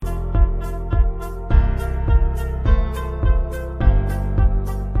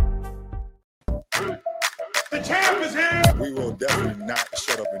We will definitely not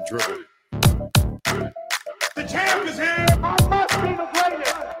shut up and dribble. The champ is here. I must be the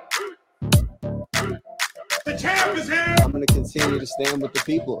greatest. The champ is here. I'm going to continue to stand with the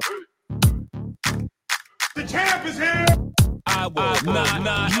people. The champ is here. I will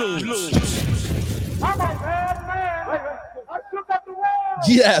not lose. I'm a bad man. I shook up the world.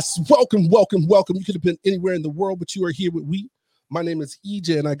 Yes, welcome. You could have been anywhere in the world, but you are here with we. My name is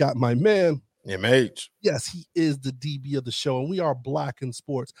EJ, and I got my man, MH. Yes, he is the DB of the show, and we are Black in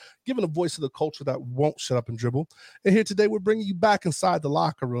Sports, giving a voice to the culture that won't shut up and dribble. And here today, we're bringing you back inside the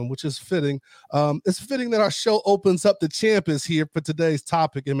locker room, which is fitting. It's fitting that our show opens up. The champ is here for today's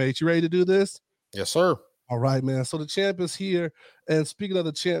topic, MH. You ready to do this? Yes, sir. All right, man. So the champ is here. And speaking of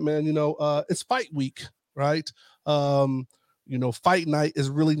the champ, man, it's fight week, right? Fight night is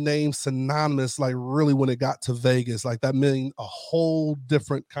really named synonymous, like really when it got to Vegas, like that meant a whole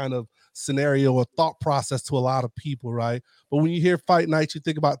different kind of scenario or thought process to a lot of people, right? But when you hear fight night, you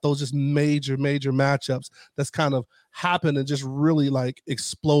think about those just major matchups that's kind of happened and just really like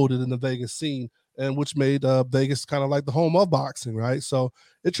exploded in the Vegas scene, and which made Vegas kind of like the home of boxing, right? So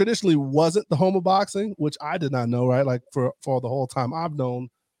it traditionally wasn't the home of boxing, which I did not know, right? Like for the whole time I've known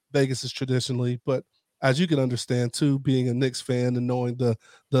Vegas is traditionally, but as you can understand too, being a Knicks fan and knowing the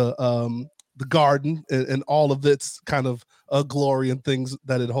Garden and all of its kind of glory and things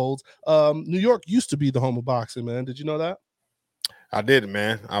that it holds. New York used to be the home of boxing, man. Did you know that? I did,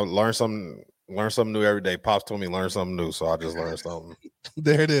 man. I learned something new every day. Pops told me learn something new, so I just learned something.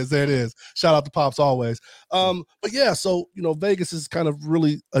 There it is. Shout out to Pops always. But yeah, so Vegas has kind of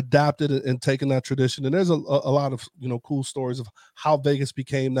really adapted and taken that tradition, and there's a lot of cool stories of how Vegas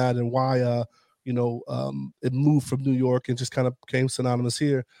became that and why it moved from New York and just kind of became synonymous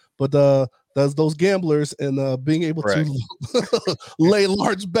here. But those gamblers and being able to lay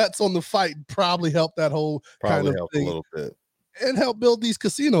large bets on the fight probably helped that whole kind of thing a little bit and help build these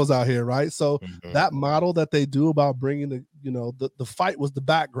casinos out here, right? So that model that they do about bringing the fight was the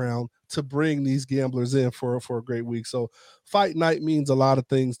background to bring these gamblers in for a great week. So fight night means a lot of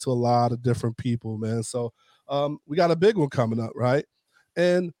things to a lot of different people, man. So we got a big one coming up, right?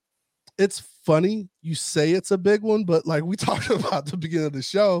 And it's funny you say it's a big one, but like we talked about at the beginning of the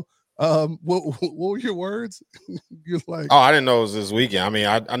show, what were your words? You're like, oh, I didn't know it was this weekend. I mean,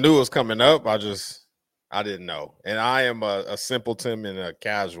 I knew it was coming up. I didn't know. And I am a simpleton and a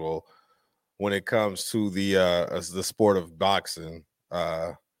casual when it comes to the sport of boxing.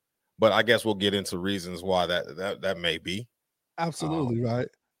 But I guess we'll get into reasons why that may be. Absolutely right.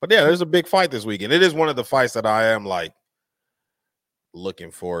 But yeah, there's a big fight this weekend. It is one of the fights that I am like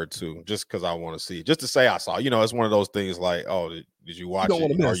looking forward to, just because I want to see, just to say I saw. It's one of those things like, oh, did you watch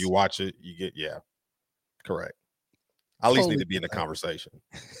it? Or you watch it, you get correct. I at least need to be in the conversation.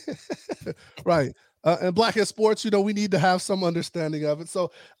 Right. And Black in Sports, we need to have some understanding of it. So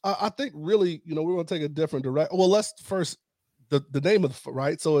I think really, we're going to take a different direction. Well, let's first the name of the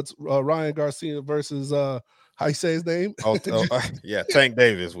right. So it's Ryan Garcia versus how you say his name? Yeah, Tank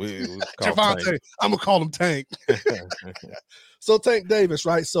Davis. We call him Tank. I'm gonna call him Tank. So Tank Davis,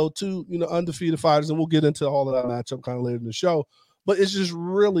 right? So two, undefeated fighters, and we'll get into all of that matchup kind of later in the show. But it's just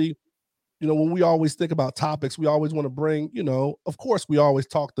really, when we always think about topics, we always want to bring, of course, we always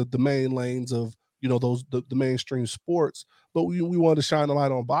talk the main lanes of, those the mainstream sports, but we want to shine a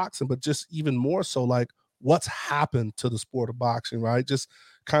light on boxing, but just even more so, like what's happened to the sport of boxing, right? Just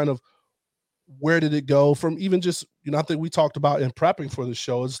kind of where did it go from even just, I think we talked about in prepping for the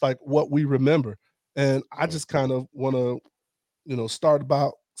show, it's like what we remember. And I just kind of want to, start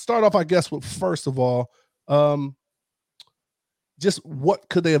off, I guess, with first of all, just what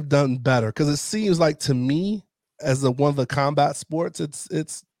could they have done better? Because it seems like to me, as one of the combat sports,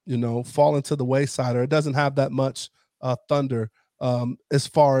 it's fallen to the wayside, or it doesn't have that much thunder as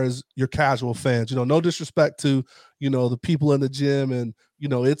far as your casual fans. No disrespect to the people in the gym, and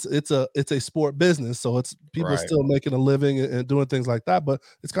it's a sport business, so it's people are still making a living and doing things like that, but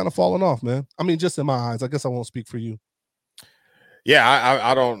it's kind of fallen off, man. I mean, just in my eyes. I guess I won't speak for you. Yeah,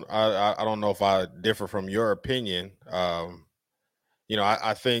 I don't know if I differ from your opinion.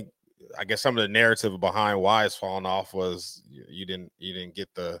 I think, I guess some of the narrative behind why it's fallen off was you didn't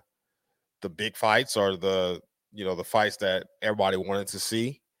get the big fights or the fights that everybody wanted to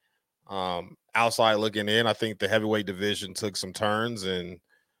see. Outside looking in, I think the heavyweight division took some turns, and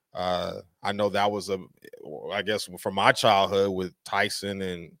I know that was I guess from my childhood with Tyson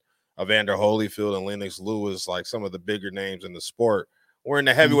and Evander Holyfield and Lennox Lewis, like some of the bigger names in the sport were in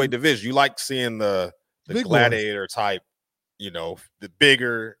the heavyweight division. You like seeing the gladiator type, the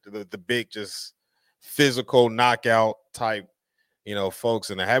bigger, the big, just physical knockout type,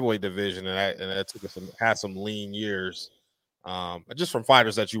 folks in the heavyweight division, and that took us had some lean years just from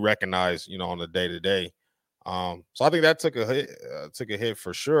fighters that you recognize, on the day to day. So I think that took a hit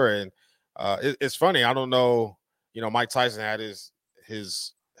for sure. And it's funny. I don't know. Mike Tyson had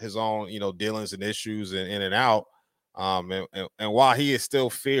his own dealings and issues and in and out. And while he is still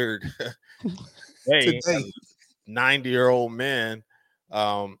feared, hey, Today. 90-year-old man,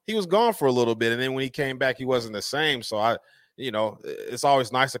 he was gone for a little bit, and then when he came back, he wasn't the same. So it's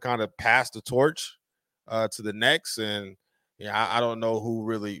always nice to kind of pass the torch to the next. And I don't know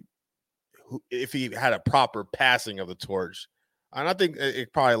who if he had a proper passing of the torch. And I think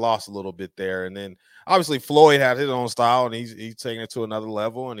it probably lost a little bit there. And then obviously Floyd had his own style, and he's taking it to another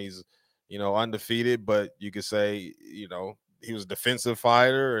level, and he's undefeated. But you could say he was a defensive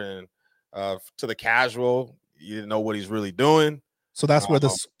fighter, and to the casual, you didn't know what he's really doing. So that's where the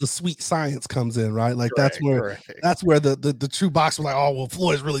sweet science comes in, right? Like correct. That's where the true boxer, like, oh well,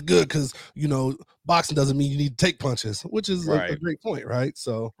 Floyd's really good because boxing doesn't mean you need to take punches, which is a great point, right?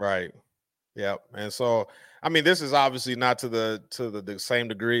 So right. Yeah. And so, I mean, this is obviously not to the same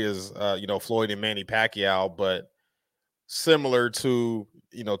degree as Floyd and Manny Pacquiao, but similar to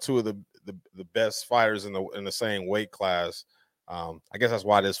two of the best fighters in the same weight class. I guess that's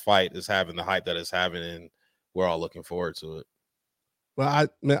why this fight is having the hype that it's having, and we're all looking forward to it. Well,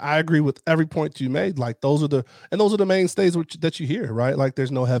 I agree with every point you made. Like those are the mainstays that you hear, right? Like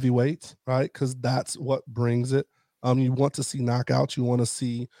there's no heavyweights, right? Because that's what brings it. You want to see knockouts. You want to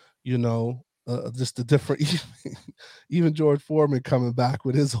see just the different, even George Foreman coming back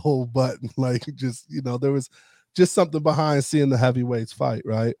with his whole button, like there was just something behind seeing the heavyweights fight,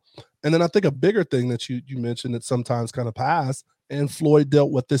 right? And then I think a bigger thing that you mentioned that sometimes kind of pass, and Floyd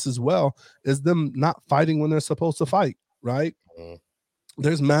dealt with this as well, is them not fighting when they're supposed to fight, right? Mm-hmm.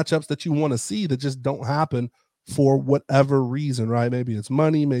 There's matchups that you want to see that just don't happen for whatever reason, right? Maybe it's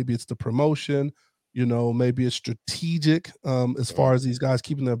money, maybe it's the promotion, maybe it's strategic as far as these guys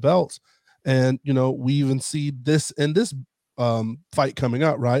keeping their belts. And we even see this in this fight coming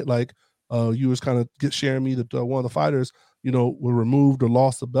up, right? Like you was kind of sharing me that one of the fighters were removed or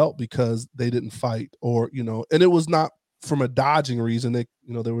lost the belt because they didn't fight, or and it was not from a dodging reason. They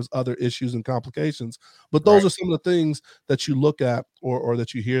there was other issues and complications, but those are some of the things that you look at or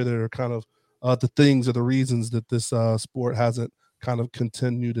that you hear that are kind of the things or the reasons that this sport hasn't kind of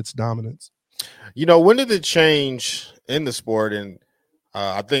continued its dominance. When did it change in the sport? And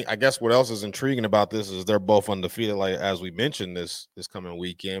I guess what else is intriguing about this is they're both undefeated, like as we mentioned this coming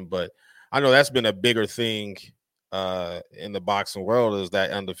weekend. But I know that's been a bigger thing in the boxing world, is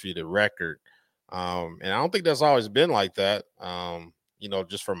that undefeated record. And I don't think that's always been like that.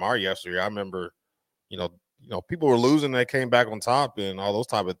 Just from our yesteryear, I remember, people were losing, they came back on top and all those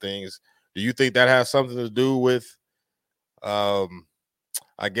type of things. Do you think that has something to do with, I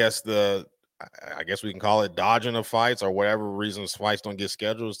guess we can call it dodging of fights, or whatever reasons fights don't get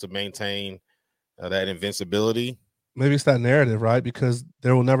scheduled, to maintain that invincibility? Maybe it's that narrative, right? Because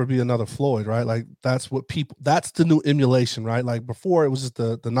there will never be another Floyd, right? Like that's the new emulation, right? Like before it was just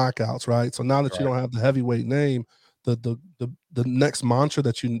the knockouts, right? So now that you don't have the heavyweight name, the next mantra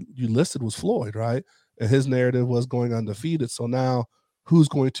that you listed was Floyd, right? And his narrative was going undefeated. So now who's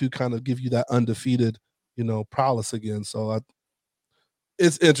going to kind of give you that undefeated, prowess again? So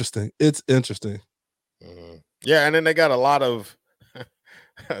it's interesting. It's interesting. Mm-hmm. Yeah, and then they got a lot of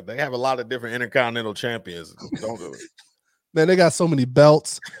they have a lot of different intercontinental champions. Don't do it. Man, they got so many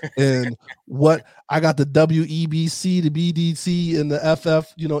belts, and what I got the WEBC, the BDC, and the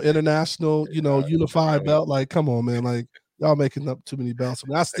FF, international, unified belt. Like, come on, man. Like, y'all making up too many belts. I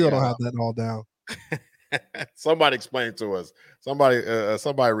mean, I still don't have that all down. Somebody explain to us. Somebody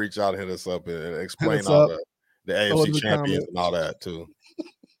reach out and hit us up and explain all the AFC champions and all that too.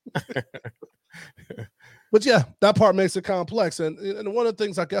 But yeah, that part makes it complex. And one of the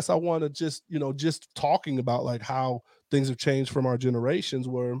things I guess I want to just talking about, like how things have changed from our generations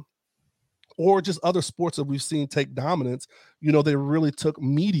or just other sports that we've seen take dominance, they really took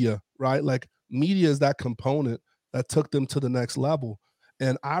media, right? Like media is that component that took them to the next level.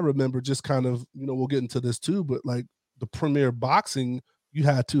 And I remember just kind of, we'll get into this too, but like the premier boxing, you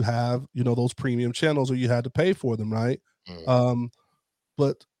had to have, those premium channels, or you had to pay for them, right?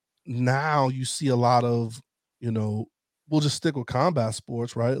 But now you see a lot of, we'll just stick with combat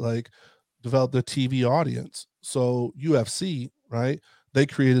sports, right? Like develop their TV audience. So UFC, right? They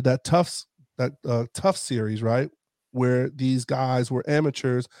created that tough series, right? Where these guys were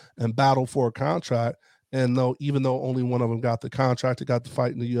amateurs and battled for a contract. And even though only one of them got the contract, it got to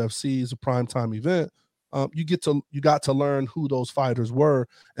fight in the UFC, is a primetime event. You got to learn who those fighters were.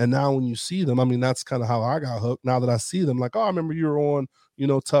 And now when you see them, I mean, that's kind of how I got hooked. Now that I see them, like, oh, I remember you were on,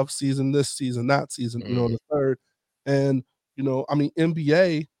 tough season, this season, that season, the third. And I mean,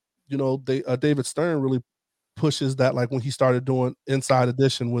 NBA, they David Stern really pushes that, like when he started doing Inside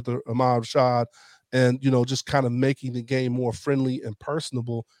Edition with Ahmad Rashad, and just kind of making the game more friendly and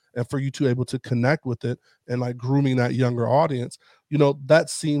personable, and for you to able to connect with it, and like grooming that younger audience. That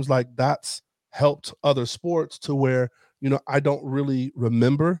seems like that's helped other sports to where I don't really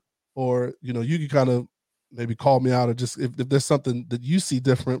remember, or you can kind of maybe call me out, or just if there's something that you see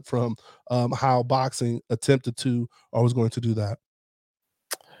different from how boxing attempted to or was going to do that.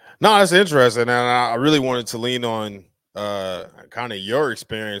 No, that's interesting, and I really wanted to lean on kind of your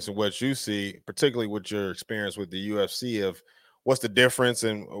experience and what you see, particularly with your experience with the UFC, of what's the difference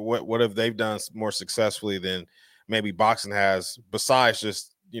and what have they've done more successfully than maybe boxing has, besides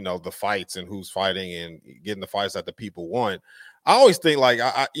just the fights and who's fighting and getting the fights that the people want. I always think, like,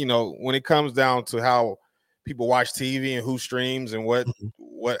 I when it comes down to how people watch TV and who streams and what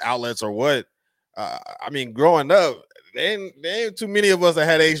Mhm. outlets or what. I mean, growing up, there ain't too many of us that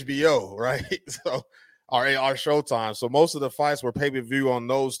had HBO, right? So our Showtime. So most of the fights were pay-per-view on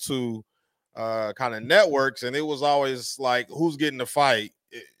those two kind of networks, and it was always like, who's getting the fight?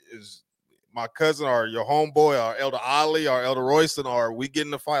 Is my cousin or your homeboy or Elder Ali or Elder Royston, or are we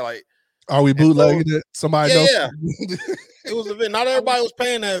getting the fight? Like, Are we and so bootlegging it? Somebody knows. yeah, it was a bit. Not everybody was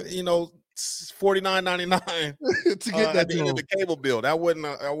paying that, $49.99 to get at that the end of joint. the cable bill. That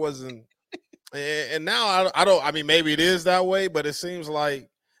wasn't. And now I don't. I mean, maybe it is that way, but it seems like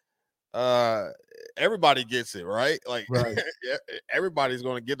everybody gets it, right? Like, Right. everybody's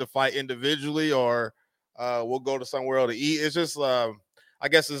going to get the fight individually, or we'll go to somewhere else to eat. It's just I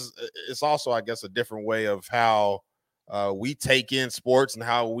guess it's also, I guess, a different way of how we take in sports and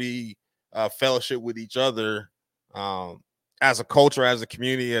how we fellowship with each other, as a culture, as a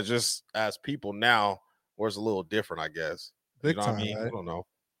community, as people now, where it's a little different, I guess. You Big know what I time, mean? I right? don't know.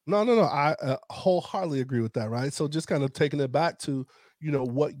 No. I wholeheartedly agree with that, right? So just kind of taking it back to,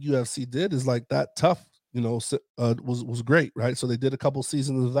 what UFC did is like that tough, was great, right? So they did a couple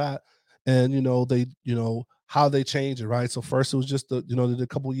seasons of that, and they, how they changed it, right? So first it was just they did a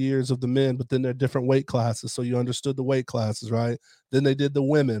couple years of the men, but then they're different weight classes, so you understood the weight classes, right? Then they did the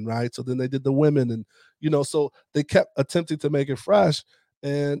women, right? So then they did the women, and so they kept attempting to make it fresh,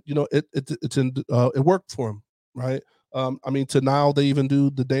 and it worked for them, right? I mean, to now they even do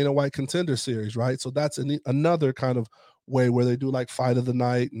the Dana White Contender Series, right? So that's another kind of way where they do like fight of the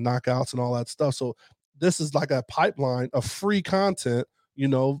night, knockouts, and all that stuff. So this is like a pipeline of free content,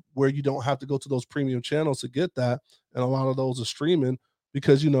 where you don't have to go to those premium channels to get that, and a lot of those are streaming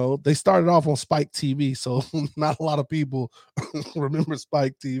because they started off on Spike TV, so not a lot of people remember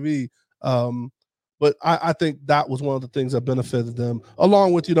Spike TV. But I think that was one of the things that benefited them,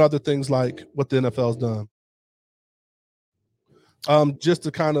 along with other things like what the NFL's done. Just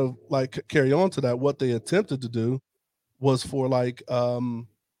to kind of like carry on to that, what they attempted to do was for like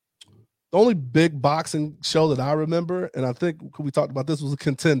the only big boxing show that I remember, and I think we talked about this, was a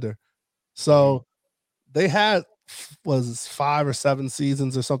Contender. So they had was 5 or 7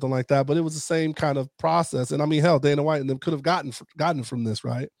 seasons or something like that, but it was the same kind of process. And I mean, hell, Dana White and them could have gotten from this,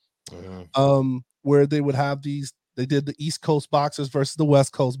 right? Where they would have they did the East Coast boxers versus the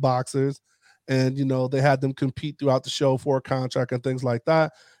West Coast boxers, and they had them compete throughout the show for a contract and things like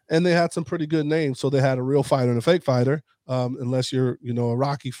that. And they had some pretty good names. So they had a real fighter and a fake fighter. Unless you're a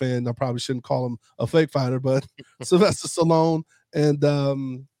Rocky fan, I probably shouldn't call him a fake fighter, but Sylvester Stallone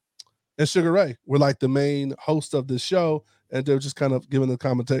and Sugar Ray were like the main host of this show, and they're just kind of giving the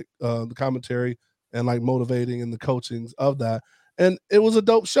commentary and like motivating and the coachings of that. And it was a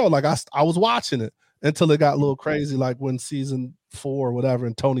dope show. Like I was watching it until it got a little crazy, like when season 4 or whatever,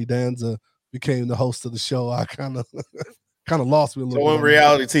 and Tony Danza became the host of the show. I kind of lost me a little So bit when on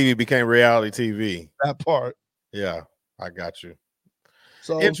reality TV became reality TV, that part. yeah, I got you.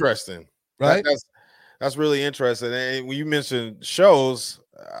 So Interesting. right. That's really interesting. And when you mentioned shows,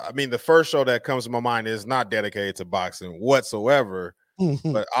 I mean, the first show that comes to my mind is not dedicated to boxing whatsoever.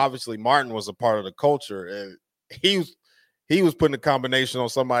 But obviously, Martin was a part of the culture, and he was putting a combination on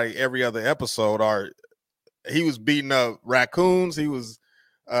somebody every other episode, or he was beating up raccoons. He was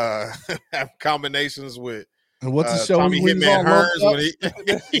having combinations with And what's the show Tommy when he's Hitman all lumped Hearns up?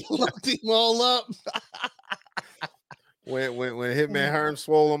 when he Lumped him all up. when Hitman Hearns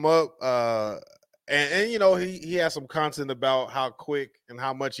swole him up. And he had some content about how quick and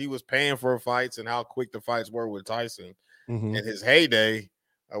how much he was paying for fights and how quick the fights were with Tyson in his heyday,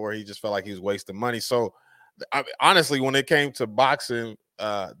 where he just felt like he was wasting money. So honestly, when it came to boxing,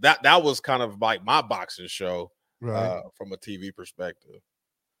 that was kind of like my boxing show, Right. from a TV perspective.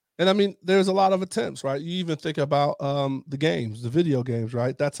 And I mean, there's a lot of attempts, right? You even think about the games, the video games,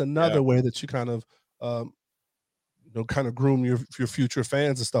 right? That's another way that you kind of kind of groom your future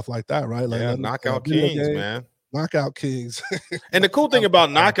fans and stuff like that, right? Like Yeah, Knockout Kings, man. Knockout Kings. And the cool thing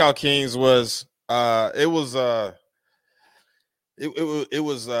about Knockout Kings was it was a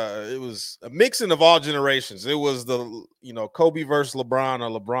mixing of all generations. It was the Kobe versus LeBron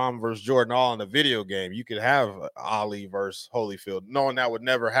or LeBron versus Jordan all in a video game. You could have Ali versus Holyfield, knowing that would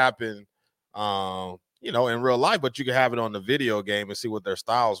never happen, in real life, but you could have it on the video game and see what their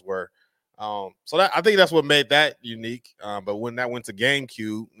styles were. So I think that's what made that unique. But when that went to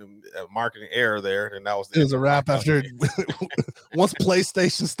GameCube, marketing error there, and that was it was a wrap after once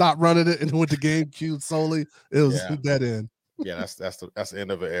PlayStation stopped running it and went to GameCube solely. It was dead end. Yeah, that's the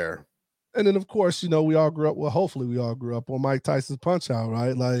end of an era. And then of course, we all grew up. Well, hopefully we all grew up on Mike Tyson's Punch Out,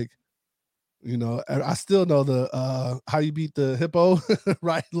 right? Like, I still know the how you beat the hippo,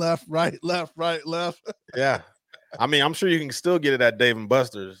 right, left, right, left, right, left. Yeah. I mean, I'm sure you can still get it at Dave and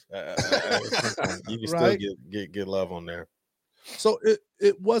Buster's. You can still get love on there. So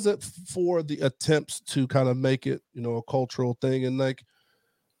it wasn't for the attempts to kind of make it, a cultural thing. And like,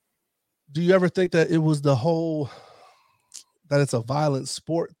 do you ever think that it was the whole that it's a violent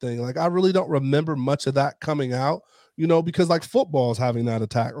sport thing? Like, I really don't remember much of that coming out, because like football is having that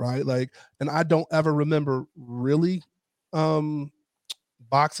attack, right? Like, and I don't ever remember really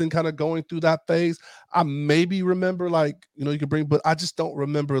boxing kind of going through that phase. I maybe remember like, you could bring, but I just don't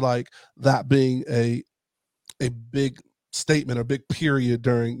remember like that being a big statement or big period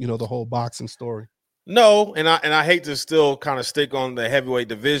during, the whole boxing story. No, and I hate to still kind of stick on the heavyweight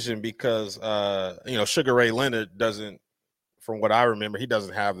division because Sugar Ray Leonard doesn't, from what I remember, he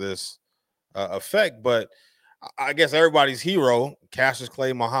doesn't have this effect, but I guess everybody's hero, Cassius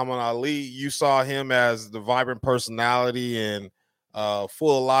Clay, Muhammad Ali, you saw him as the vibrant personality and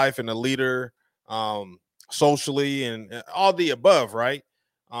full of life and a leader socially and all the above, right?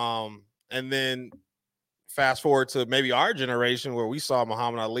 And then fast forward to maybe our generation where we saw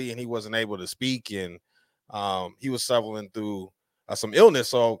Muhammad Ali and he wasn't able to speak and he was suffering through some illness.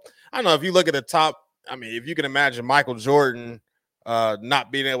 So I don't know if you look at the top, I mean, if you can imagine Michael Jordan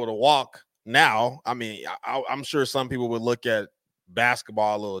not being able to walk now, I mean, I'm sure some people would look at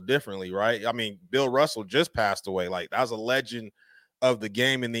basketball a little differently, right? I mean, Bill Russell just passed away. Like, that was a legend of the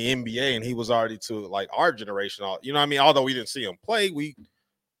game in the NBA, and he was already to like our generation. You know what I mean? Although we didn't see him play, he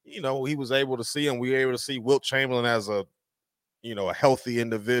was able to see him. We were able to see Wilt Chamberlain as a healthy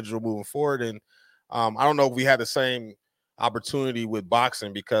individual moving forward. And I don't know if we had the same opportunity with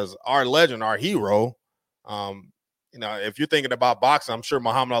boxing because our legend, our hero, if you're thinking about boxing, I'm sure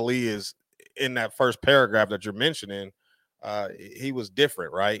Muhammad Ali is in that first paragraph that you're mentioning. He was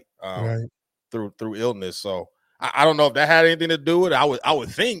different, right? Right. Through illness. So I don't know if that had anything to do with it. I would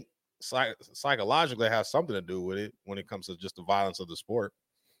think psychologically it has something to do with it when it comes to just the violence of the sport.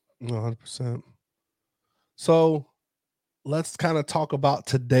 100%. So let's kind of talk about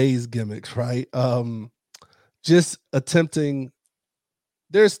today's gimmicks, right? Just attempting.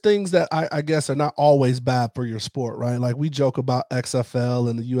 There's things that I guess are not always bad for your sport, right? Like we joke about XFL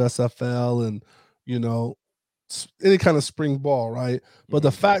and the USFL and, any kind of spring ball, right? But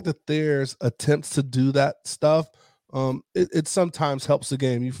the fact that there's attempts to do that stuff, it sometimes helps the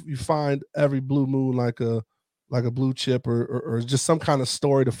game. You find every blue moon like a blue chip or just some kind of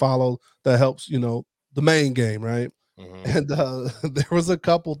story to follow that helps, the main game, right? And there was a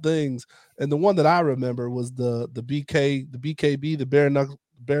couple things, and the one that I remember was the BKB, the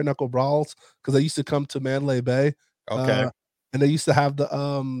bare knuckle brawls, because they used to come to Mandalay Bay. Okay. And they used to have the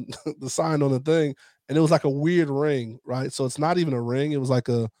the sign on the thing, and it was like a weird ring, right? So it's not even a ring; it was like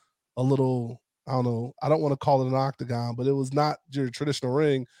a little, I don't know, I don't want to call it an octagon, but it was not your traditional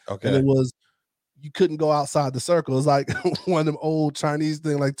ring. Okay. And it was, you couldn't go outside the circle. It's like one of them old Chinese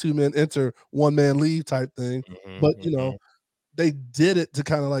thing, like 2 men enter, 1 man leave type thing. But they did it to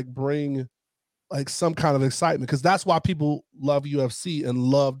kind of like bring like some kind of excitement, because that's why people love UFC and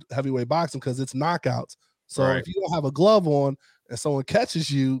loved heavyweight boxing, because it's knockouts. So if you don't have a glove on and someone catches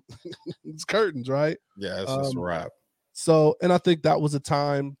you, it's curtains, right? Yeah, it's just a wrap. So, and I think that was a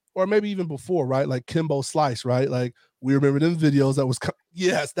time, or maybe even before, right? Like Kimbo Slice, right? Like we remember them videos that was,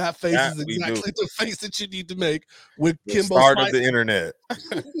 yes, that face is exactly the face that you need to make with Kimbo Start Slice. of the internet.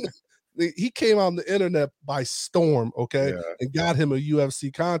 He came on the internet by storm, okay, and got him a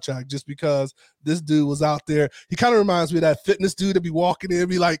UFC contract just because this dude was out there. He kind of reminds me of that fitness dude that be walking in,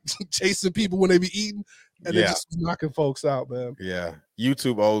 be like chasing people when they be eating, and they just knocking folks out, man. Yeah,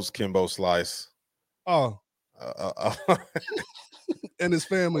 YouTube owes Kimbo Slice. Oh, and his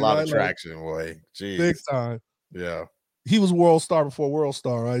family, a lot right? of traction, boy. Jeez. Big time. Yeah, he was world star before world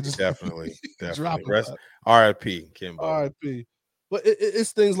star, right? Just definitely. Drop RIP Kimbo. RIP. But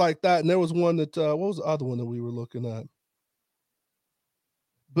it's things like that. And there was one that what was the other one that we were looking at?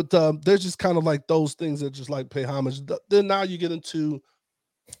 But there's just kind of like those things that just like pay homage. Then now you get into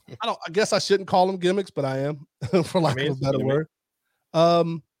I guess I shouldn't call them gimmicks, but I am for lack of a better word.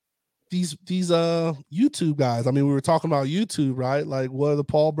 These YouTube guys. I mean, we were talking about YouTube, right? Like what are the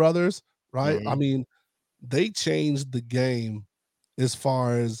Paul brothers, right? I mean, they changed the game as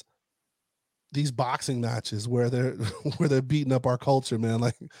far as these boxing matches where they're where they're beating up our culture, man.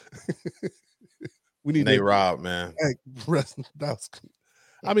 Like we need Nate Robb, man. That was,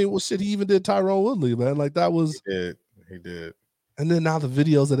 I mean, well, shit, he even did Tyrone Woodley, man. Like that was he did. And then now the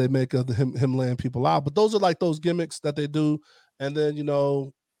videos that they make of him laying people out. But those are like those gimmicks that they do. And then, you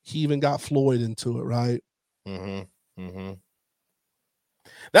know, he even got Floyd into it, right? That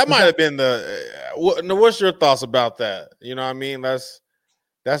might have been what's your thoughts about that? You know what I mean? That's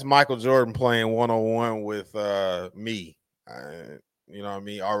Michael Jordan playing 1-on-1 with me. You know what I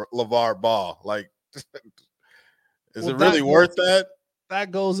mean? Or LeVar Ball. Like, is it really worth that? That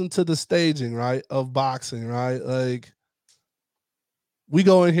goes into the staging, right, of boxing, right? Like, we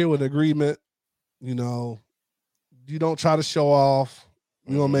go in here with agreement, you know, you don't try to show off.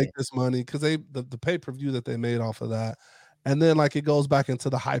 We're gonna make this money because the pay-per-view that they made off of that. And then like it goes back into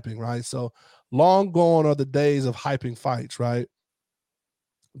the hyping, right? So long gone are the days of hyping fights, right?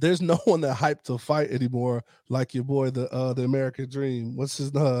 There's no one that hyped to fight anymore like your boy, the American Dream. What's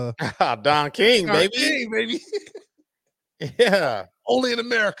his Don King, Don baby. King, baby. Yeah. Only in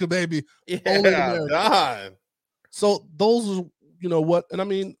America, baby. Yeah, Only in America. Don. So those are, you know what, and I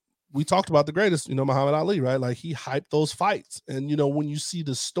mean, we talked about the greatest, you know, Muhammad Ali, right? Like he hyped those fights. And, you know, when you see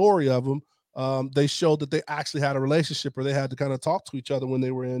the story of them, they showed that they actually had a relationship or they had to kind of talk to each other when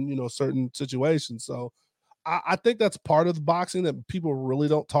they were in, you know, certain situations. So I think that's part of the boxing that people really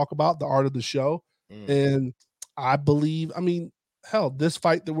don't talk about, the art of the show. And I believe, I mean, hell, this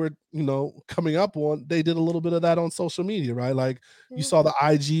fight that we're, you know, coming up on, they did a little bit of that on social media, right? Like you saw the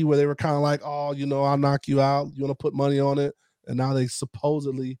IG where they were kind of like, oh, you know, I'll knock you out. You want to put money on it? And now they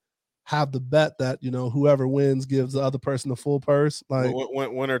supposedly have the bet that, you know, whoever wins gives the other person the full purse. Like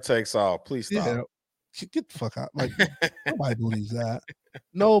winner takes all. Please stop. Yeah, get the fuck out. Like nobody believes that.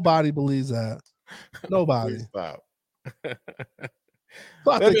 Nobody believes that. Nobody. Please stop. So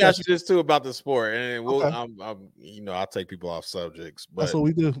Let me ask you this too about the sport, and we'll, okay. you know, I'll take people off subjects, but that's what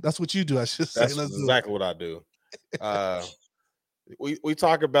we do. That's what you do. I should say. That's exactly what I do. We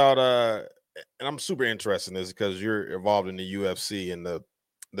talk about and I'm super interested in this because you're involved in the UFC and the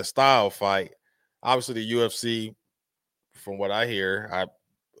style fight. Obviously, the UFC, from what I hear,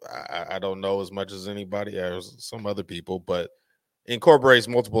 I don't know as much as anybody as some other people, but incorporates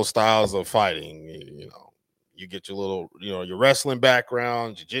multiple styles of fighting. You know, you get your little, you know, your wrestling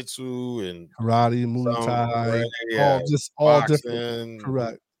background, jiu-jitsu, and karate, Muay Thai, all different.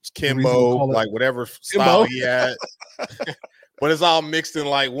 Correct. Kimbo, like whatever style he had, but it's all mixed in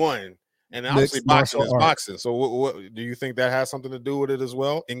like one. And obviously, boxing is boxing. So, what do you think that has something to do with it as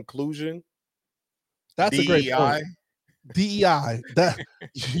well? Inclusion. That's DEI? A great point. DEI. That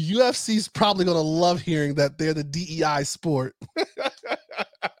UFC's probably going to love hearing that they're the DEI sport.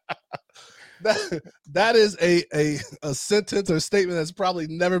 that is a sentence or statement that's probably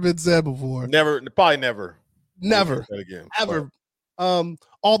never been said before. Probably never again, ever.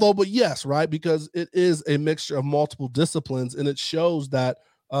 Although, but yes, right, because it is a mixture of multiple disciplines, and it shows that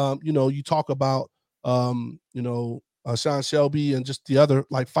you know, you talk about you know, Sean Shelby and just the other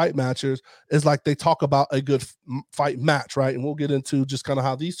like fight matchers is like they talk about a good fight match, right? And we'll get into just kind of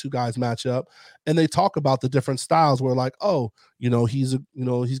how these two guys match up, and they talk about the different styles where like, oh, you know, he's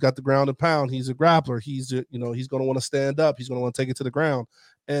got the ground and pound, he's a grappler, he's you know, he's going to want to stand up, he's going to want to take it to the ground,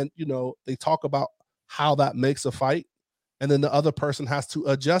 and you know, they talk about how that makes a fight. And then the other person has to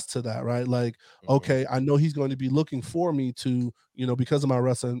adjust to that, right? Like, okay, I know he's going to be looking for me to, you know, because of my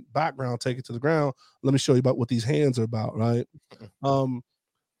wrestling background, take it to the ground. Let me show you about what these hands are about, right? The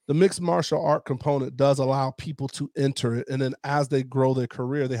mixed martial art component does allow people to enter it. And then as they grow their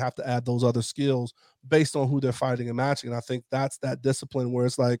career, they have to add those other skills based on who they're fighting and matching. And I think that's that discipline where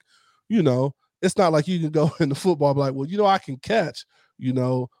it's like, you know, it's not like you can go into football like, well, you know, I can catch, you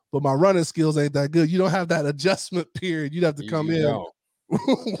know, but my running skills ain't that good. You don't have that adjustment period. You'd have to come in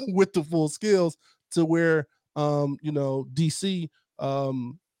with the full skills to where, you know, DC,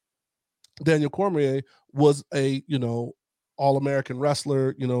 Daniel Cormier was a, you know, all-American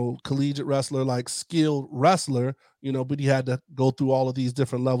wrestler, you know, collegiate wrestler, like skilled wrestler, you know, but he had to go through all of these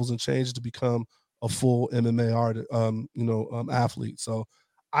different levels and changes to become a full MMA athlete. So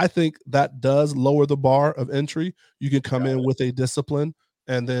I think that does lower the bar of entry. You can come in with a discipline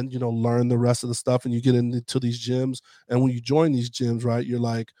and then learn the rest of the stuff, and you get into these gyms. And when you join these gyms, right, you're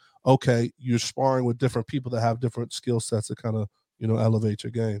like, okay, you're sparring with different people that have different skill sets to kind of elevate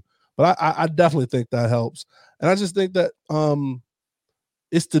your game. But I definitely think that helps. And I just think that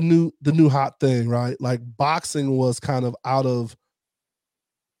it's the new hot thing, right? Like boxing was kind of out of,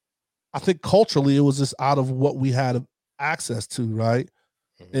 I think culturally it was just out of what we had access to, right?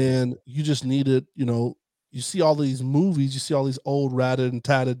 And you just needed, you see all these movies, you see all these old ratted and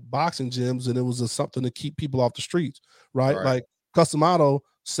tatted boxing gyms, and it was just something to keep people off the streets, right? Like Customato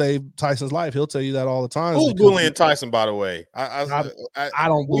saved Tyson's life. He'll tell you that all the time. Who's bullying Tyson, by the way? I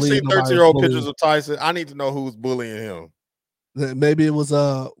don't we believe see 13-year-old pictures of Tyson. I need to know who's bullying him. Maybe it was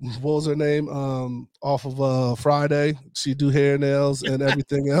what was her name? Off of Friday. She do hair, nails, and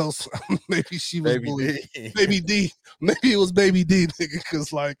everything else. Maybe she was bullying Baby D. Maybe it was Baby D, nigga.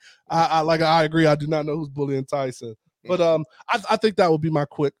 Because I agree. I do not know who's bullying Tyson. But I think that would be my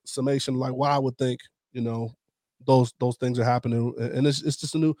quick summation, like why I would think those things are happening, and it's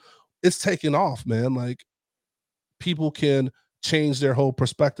just it's taking off, man. Like people can change their whole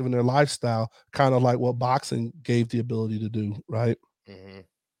perspective and their lifestyle, kind of like what boxing gave the ability to do, right?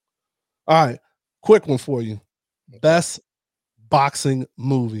 All right, quick one for you. Best boxing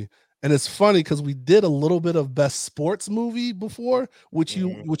movie. And it's funny because we did a little bit of best sports movie before, which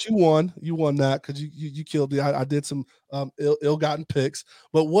you won. You won that because you killed me. I did some ill-gotten picks.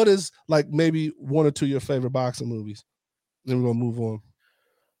 But what is like maybe one or two of your favorite boxing movies? Then we're gonna move on.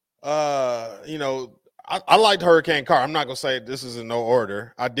 I liked Hurricane Car. I'm not gonna say this is in no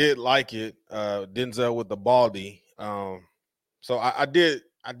order. I did like it. Denzel with the Baldy. So I did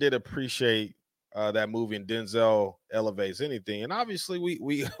appreciate that movie, and Denzel elevates anything. And obviously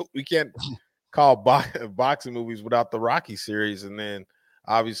we can't call boxing movies without the Rocky series, and then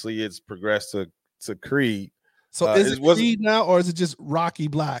obviously it's progressed to Creed. So is it Creed now, or is it just Rocky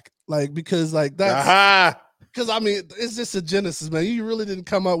Black? Like because like that's because I mean it's just a genesis, man. You really didn't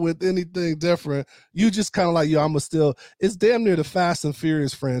come up with anything different. You just kind of like, I'm still. It's damn near the Fast and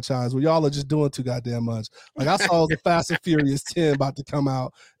Furious franchise where y'all are just doing too goddamn much. Like I saw the Fast and Furious 10 about to come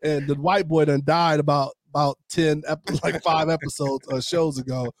out, and the white boy done died about 5 episodes shows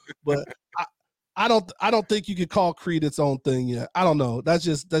ago. But I don't think you could call Creed its own thing yet. I don't know. That's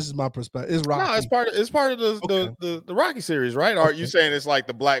just my perspective. It's Rocky. No, it's part of the Rocky series, right? Or are you saying it's like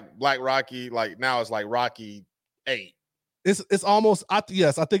the black Rocky? Like now it's like Rocky 8. It's almost I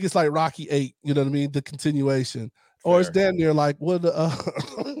think it's like Rocky 8. You know what I mean? The continuation, or it's damn near like what the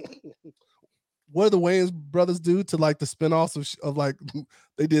Wayans brothers do to like the spinoffs of like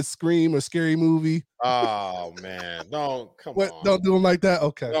they did Scream or Scary Movie. Oh man, don't on. Don't do them like that.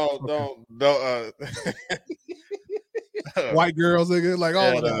 Okay, don't. White girls, nigga, like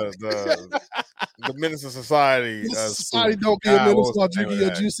all of that. The Menace of Society. Society don't be a menace while drinking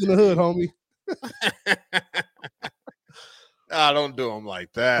your juice in the hood, homie. Don't do them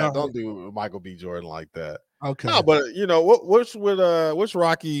like that. Don't do Michael B. Jordan like that. Okay. No, but what's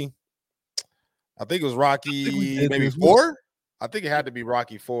Rocky? I think it was Rocky maybe 4. I think it had to be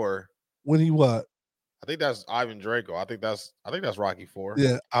Rocky 4. When he what? I think that's Ivan Drago. I think that's Rocky 4.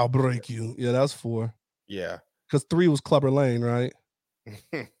 Yeah, I'll break you. Yeah, that's 4. Yeah. Because 3 was Clubber Lane, right?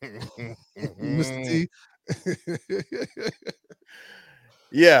 Mr. T.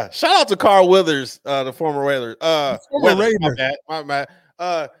 Yeah. Shout out to Carl Withers, the former Whaler. Raider. My bad.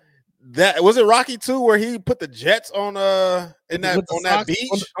 That was it Rocky 2 where he put the Jets on that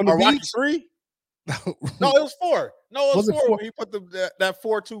beach on the Rocky beach? 3? No, it was 4. No, it was 4 4? when he put that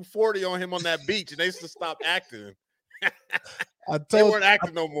 4.240 on him on that beach, and they used to stop acting. They weren't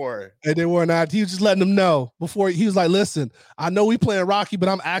acting no more. And they weren't acting. He was just letting them know before he was like, listen, I know we playing Rocky, but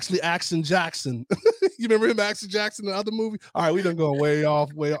I'm actually Action Jackson. You remember him, Action Jackson, in the other movie? All right, we done going way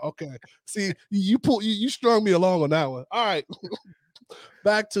off. Okay. See, you strung me along on that one. All right.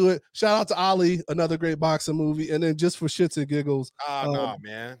 Back to it. Shout out to Ali, another great boxing movie. And then just for shits and giggles. No,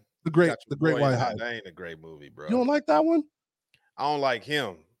 man. The Great White House. That ain't a great movie, bro. You don't like that one? I don't like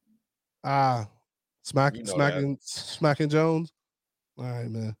him. Smacking Jones. All right,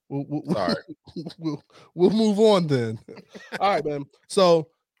 man. Sorry. We'll move on then. All right, man. So,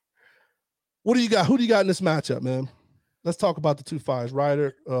 what do you got? Who do you got in this matchup, man? Let's talk about the 2 fights,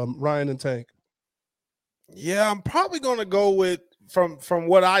 Ryan and Tank. Yeah, I'm probably gonna go with from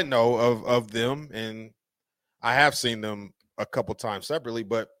what I know of them, and I have seen them a couple times separately,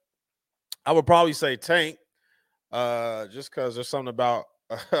 but I would probably say Tank, just because there's something about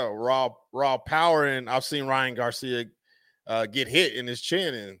raw power, and I've seen Ryan Garcia get hit in his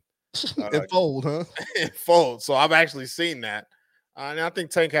chin and fold, huh? And fold. So I've actually seen that, and I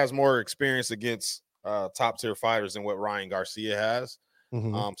think Tank has more experience against top tier fighters than what Ryan Garcia has.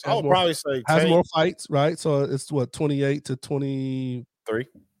 So I would probably say has Tank. more fights, right? So it's what 28 to 23.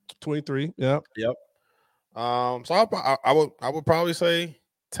 Yeah. Yep. So I would probably say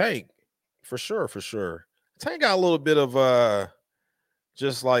Tank for sure. Tank got a little bit of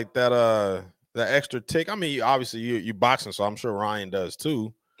just like that extra tick. I mean, obviously you boxing, so I'm sure Ryan does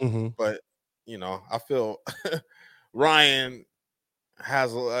too. But I feel Ryan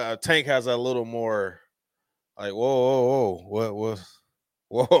has Tank has a little more like whoa,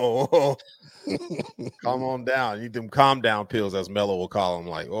 calm on down. You need them calm down pills, as Mello will call them.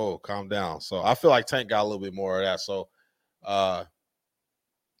 Like, oh, calm down. So I feel like Tank got a little bit more of that. So,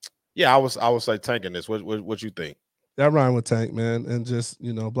 yeah, I would say Tank in this. What you think? That rhyme with Tank, man, and just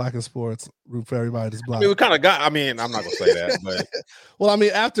black in sports, root for everybody that's black. I mean, we kind of got. I mean, I'm not gonna say that, but well, I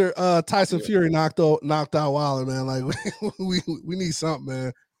mean, after Tyson Fury knocked out Wilder, man, like we need something,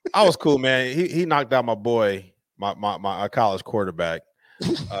 man. I was cool, man. He knocked out my boy, my college quarterback.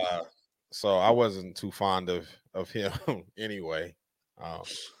 So I wasn't too fond of him anyway. But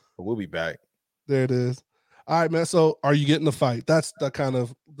we'll be back. There it is. All right, man. So are you getting the fight? That's the kind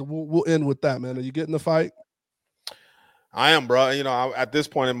of we'll end with that, man. Are you getting the fight? I am, bro. At this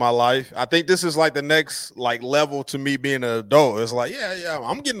point in my life, I think this is like the next level to me being an adult. It's like, yeah,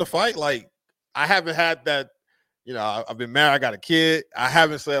 I'm getting the fight. Like, I haven't had that. I've been married. I got a kid. I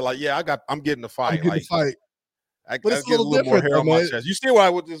haven't said I'm getting the fight. I'm getting the fight. But it's a little more hair on my chest. You see why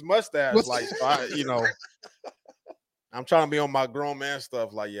with this mustache? So I'm trying to be on my grown man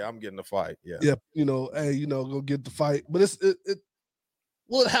stuff. Like, yeah, I'm getting the fight. Yeah. Hey, go get the fight. But it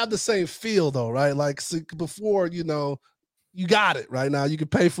will have the same feel though, right? Like before, you got it right now. You can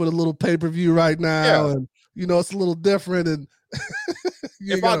pay for the little pay-per-view right now, and it's a little different. And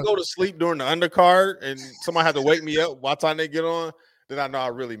if I go to sleep during the undercard and somebody had to wake me up by the time they get on, then I know I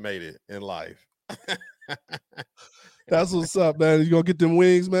really made it in life. That's what's up, man. You gonna get them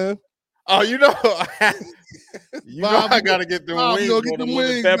wings, man? Oh, I gotta get them wings. You gonna get them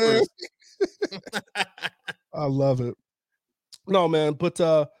wings, man. I love it. No, man, but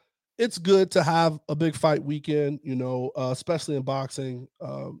it's good to have a big fight weekend, especially in boxing.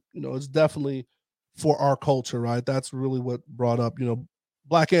 It's definitely for our culture, right? That's really what brought up,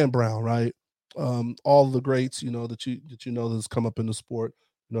 black and brown, right? All the greats, that has come up in the sport,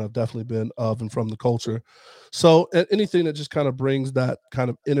 have definitely been of and from the culture. So anything that just kind of brings that kind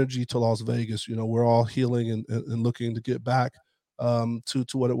of energy to Las Vegas, we're all healing and looking to get back to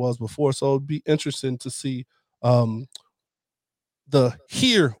what it was before. So it'd be interesting to see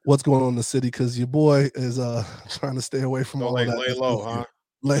hear what's going on in the city, because your boy is trying to stay away from all that. Lay low, huh?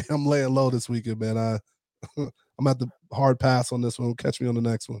 I'm laying low this weekend, man. I'm at the hard pass on this one. Catch me on the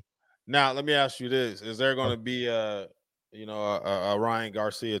next one. Now, let me ask you this: is there going to be a Ryan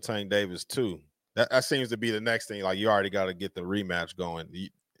Garcia, Tank Davis too? That seems to be the next thing. Like, you already got to get the rematch going.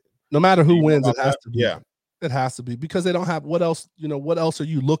 No matter who wins, it has to be. Yeah. It has to be, because they don't have what else are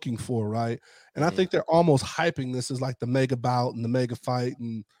you looking for, right? And I think they're almost hyping this as like the mega bout and the mega fight,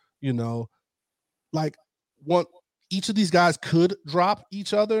 and each of these guys could drop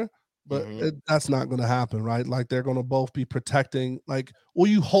each other, but that's not going to happen, right? Like, they're going to both be protecting,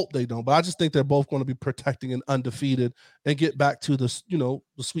 you hope they don't, but I just think they're both going to be protecting and undefeated and get back to the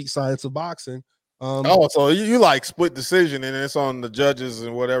the sweet science of boxing. So you like split decision, and it's on the judges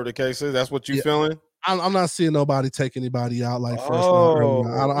and whatever the case is. That's what you feeling? I'm not seeing nobody take anybody out first round.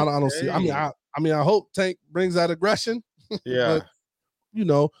 I don't see. I mean, I hope Tank brings that aggression. Yeah,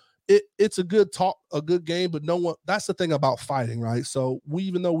 but it's a good game, but no one. That's the thing about fighting, right? So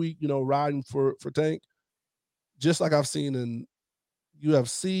even though we riding for Tank, just like I've seen in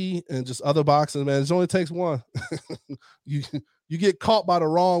UFC and just other boxing, man, it only takes one. You get caught by the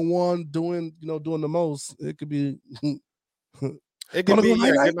wrong one doing the most. It could be. It could be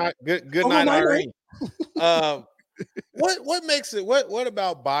good night, Irene. What makes it? What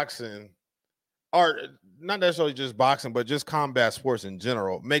about boxing, or not necessarily just boxing, but just combat sports in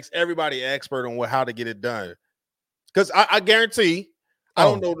general, makes everybody expert on how to get it done? Because I guarantee, I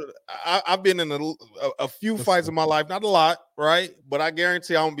don't know. I've been in a few fights in my life, not a lot, right? But I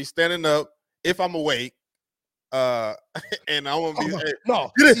guarantee I'm gonna be standing up if I'm awake. And I'm gonna be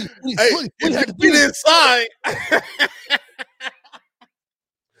get inside.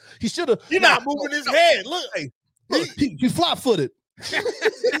 He should have. You're not moving his head. Look, he flat-footed.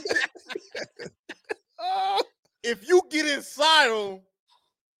 If you get inside him,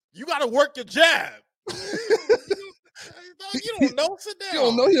 you got to work your jab. You don't know. Sit down. You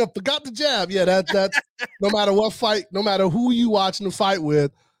don't know. You forgot the jab. Yeah, that's no matter what fight, no matter who you watching the fight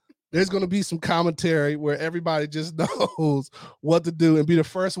with, there's going to be some commentary where everybody just knows what to do and be the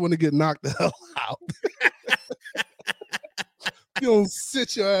first one to get knocked the hell out. You don't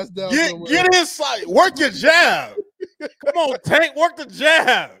sit your ass down. Get inside. Work your jab. Come on, Tank. Work the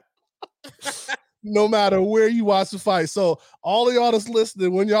jab. No matter where you watch the fight. So all of y'all that's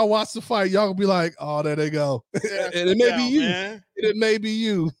listening, when y'all watch the fight, y'all gonna be like, "Oh, there they go." Yeah, and it may be you. Man. It may be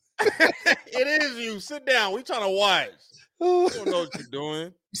you. It is you. Sit down. We trying to watch. You don't know what you're doing.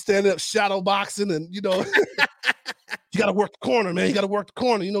 You standing up shadow boxing, and you know you got to work the corner, man. You got to work the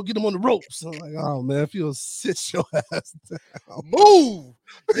corner. You know, get them on the ropes. I'm like, oh man, if you'll sit your ass down, move.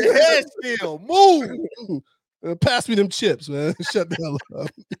 Your head still move. Pass me them chips, man. Shut the hell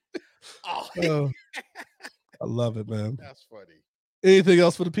up. I love it, man. That's funny. Anything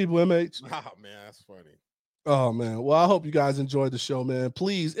else for the people, MH? Nah, man, that's funny. Oh man. Well, I hope you guys enjoyed the show, man.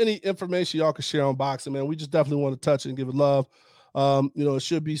 Please, any information y'all can share on boxing, man. We just definitely want to touch it and give it love. It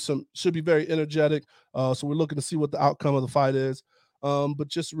should be very energetic. So we're looking to see what the outcome of the fight is. But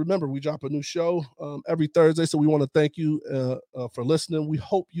just remember, we drop a new show every Thursday. So we want to thank you for listening. We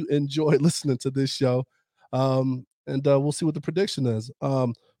hope you enjoy listening to this show. And we'll see what the prediction is.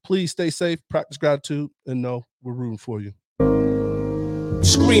 Please stay safe, practice gratitude, and know we're rooting for you.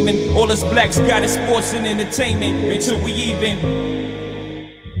 Screaming, all us blacks got is sports and entertainment until we even.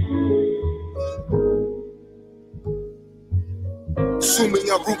 Assuming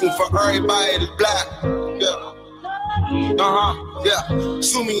I'm rooting for everybody that's black. Yeah. Yeah.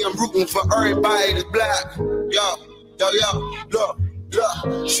 Assuming I'm rooting for everybody that's black. Look.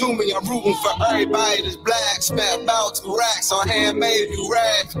 Assuming I'm rooting for everybody that's black. Spent about 2 racks on handmade new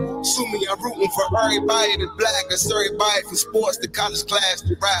rags. Assuming I'm rooting for everybody that's black. That's everybody from sports to college class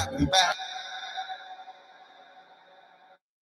to rap and back.